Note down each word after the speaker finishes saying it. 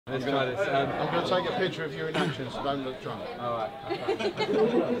Let's try this. I'm going to take a picture of you in action, so don't look drunk. Alright.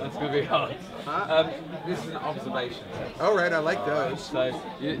 That's going to be hard. This is an observation test. Alright, I like those. So,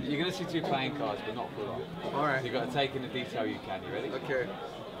 you're going to see 2 playing cards, but not full on. Alright. So you've got to take in the detail you can. You ready? Okay.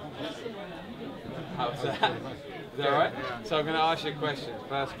 How's that? Is that alright? Yeah. So I'm going to ask you a question.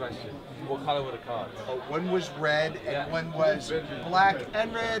 First question. What colour were the cards? Oh, one was red, and one was black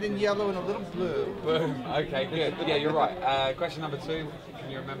and red and yellow and a little blue. Boom. Okay, good. Yeah, you're right. Question number 2. Can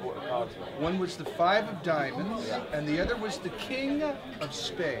you remember what the cards were? One was the 5 of diamonds, and the other was the king of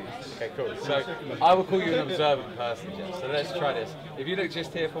spades. Okay, cool. So I will call you an observant person, Jeff. So let's try this. If you look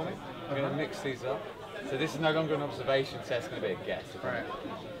just here for me, I'm going to mix these up. So this is no longer an observation test, it's going to be a guess. Right.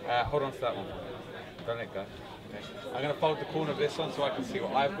 Hold on to that one. Don't let go. Okay. I'm going to fold the corner of this one so I can see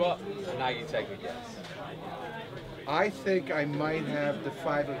what I've got, and now you take a guess. I think I might have the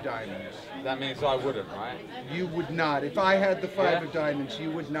 5 of diamonds. That means I wouldn't, right? You would not. If I had the 5 of diamonds, you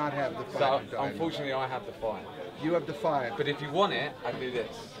would not have the 5 of diamonds. Unfortunately, I have the 5. You have the 5. But if you want it, I do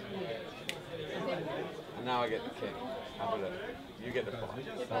this. And now I get the king. Have a look. You get the 5.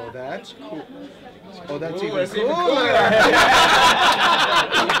 Oh, that's cool. Oh, that's even cooler.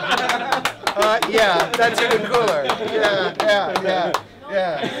 Yeah, that's even cooler.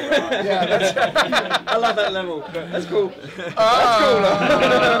 Yeah. That's I love that level. That's cool. That's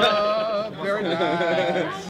cool. Very nice.